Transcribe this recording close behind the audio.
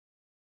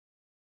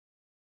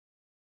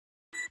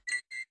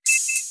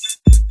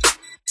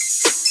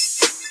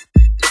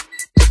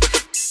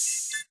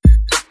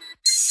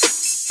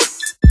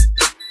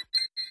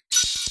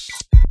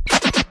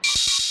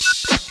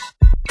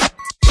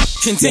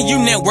Continue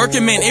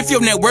networking, man, if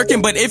you're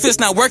networking, but if it's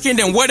not working,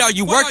 then what are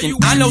you working?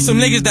 I know some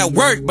niggas that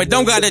work, but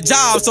don't got a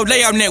job, so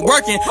they are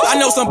networking. I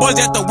know some boys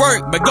that to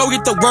work, but go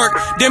get the work,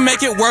 then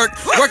make it work.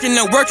 Working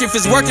and work if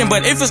it's working,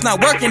 but if it's not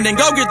working, then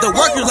go get the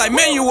work. It's like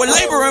manual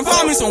labor and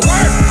find me some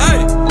work.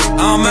 Hey,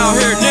 I'm out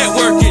here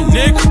networking,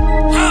 nigga.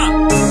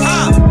 I'm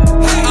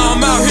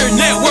out here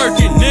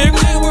networking,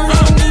 nigga.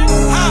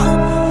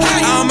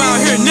 I'm out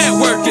here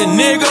networking,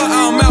 nigga.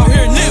 I'm out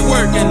here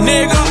networking,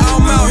 nigga.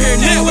 I'm out here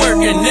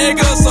networking,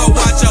 nigga. So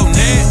watch your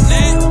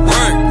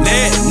network,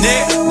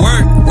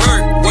 network,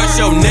 work. What's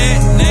your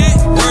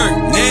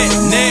network,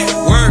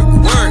 network,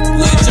 work.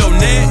 Let your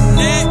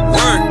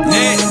network,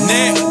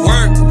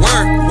 network,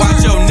 work.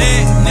 Watch your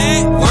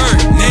network,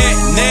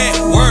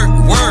 network,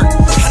 work.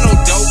 I know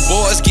dope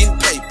boys getting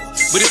paper,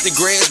 but if the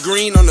grass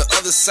green on the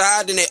other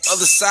side, then that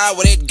other side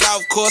where that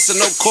golf course and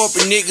no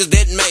corporate niggas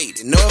that made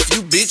it. Know a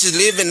few bitches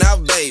living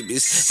out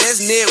babies, that's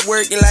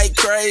networking like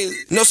crazy.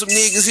 Know some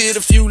niggas hit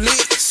a few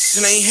licks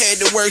and ain't had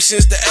to work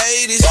since the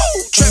 80s.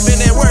 Trapping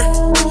at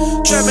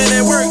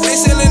work, they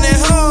selling that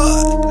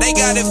hard. They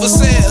got it for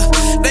sale,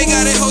 they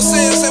got it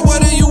wholesale. Say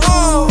what do you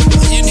want?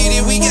 You need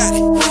it, we got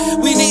it.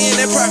 We need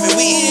that profit,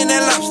 we in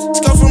that lobster.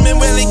 Let's go from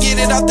in well and get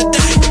it off the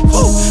dock.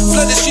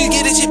 Flood the street,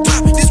 get it shit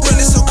poppin'. This well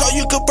is so cold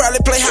you could probably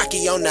play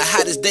hockey on the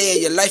hottest day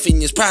of your life,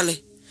 and it's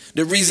probably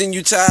the reason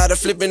you tired of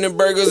flipping the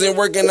burgers and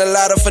working a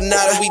lot of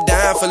fanata. We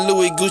dying for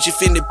Louis, Gucci,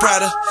 Fendi,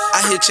 Prada.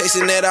 I here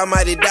chasing that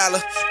almighty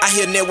dollar. I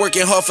here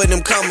networking hard for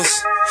them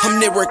commas.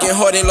 I'm networking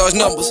hard in large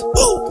numbers.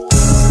 Woo!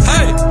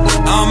 Hey,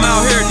 I'm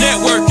out here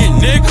networking,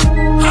 nigga.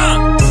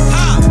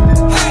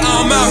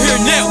 I'm out here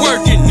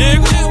networking,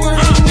 nigga.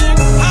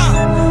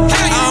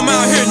 I'm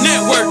out here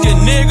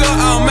networking, nigga.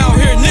 I'm out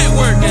here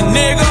networking,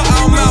 nigga.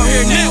 I'm out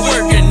here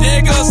networking,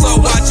 nigga. So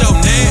watch your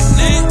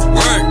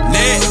network,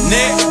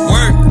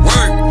 network,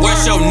 work.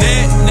 What's your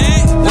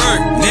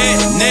network,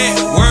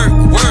 network,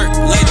 work.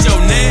 Let your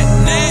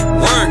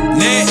network,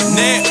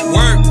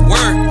 network,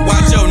 work.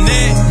 Watch your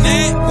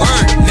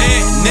network,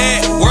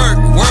 network,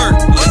 work.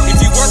 If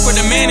you work for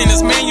the man, then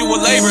it's manual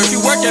labor. If you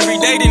work every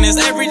day, then it's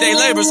everyday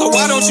labor. So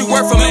why don't you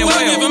work for Manuel?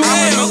 I heard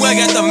Manuel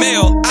got the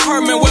mail. I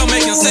heard Manuel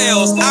making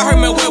sales. I heard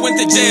Manuel went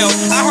to jail.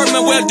 I heard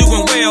Manuel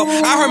doing well.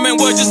 I heard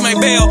Manuel just made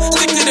bail.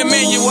 Stick to the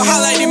manual,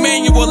 highlight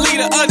Emmanuel,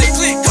 leader of the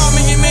clique. Call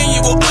me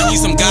Emmanuel. I need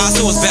some guys,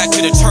 so it's back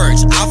to the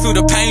church. I feel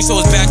the pain, so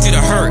it's back to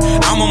the hurt.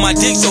 I'm on my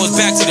dick, so it's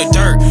back to the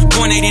dirt.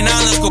 Born 89,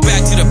 let's go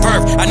back to the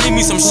birth. I need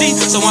me some sheep,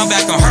 so I'm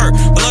back on her.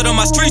 Blood on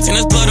my streets and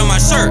there's blood on my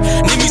shirt.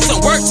 Need me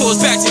some work, so it's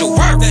back to the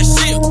work. That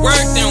shit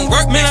work, then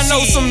work. Man, I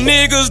know some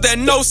niggas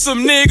that know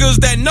some niggas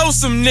that know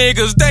some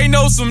niggas. They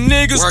know some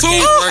niggas too.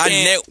 I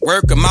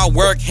network with my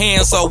work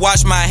hands, so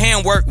watch my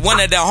hand work. One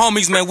of the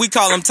homies, man, we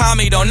call him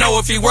Tommy. Don't know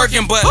if he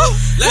working, but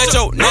let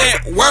your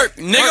network,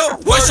 nigga.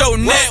 What's your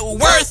net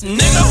worth,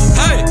 nigga?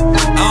 Hey,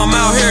 I'm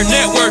out here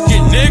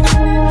networking, nigga.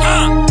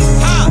 I'm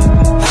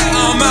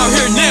out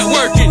here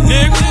networking,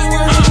 nigga.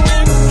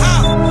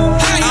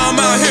 I'm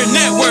out here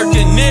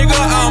networking, nigga.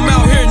 I'm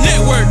out here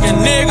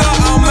networking, nigga.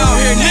 I'm out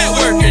here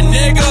networking,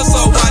 nigga.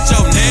 So watch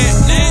your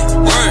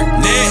network,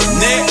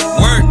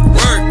 network,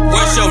 work.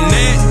 What's your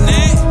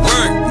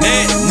network,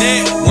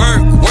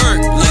 network,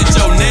 work. Let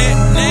your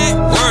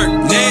network,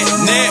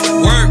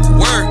 network,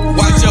 work.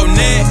 Watch your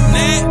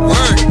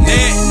network,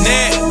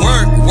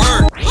 network,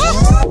 work.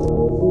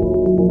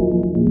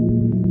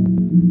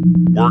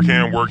 Work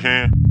hand, work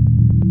hand.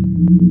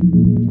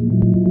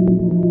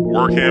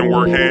 Work hand,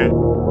 work hand.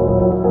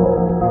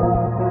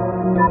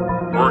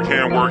 Work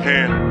hand, work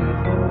hand.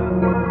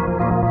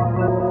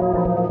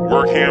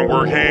 Work hand,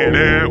 work hand.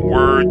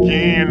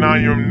 Networking, I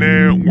am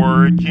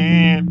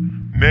networking.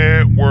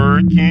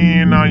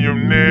 Networking, I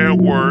am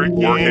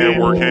networking. Work hand,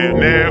 work hand.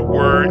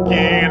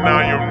 Networking,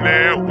 I am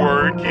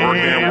networking. Work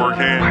hand, work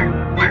hand.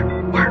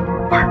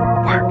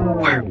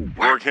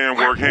 Work hand,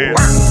 work hand.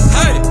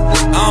 Hey,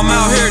 I'm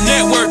out here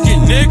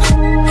networking, nigga.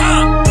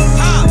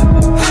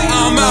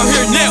 I'm out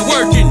here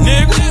networking.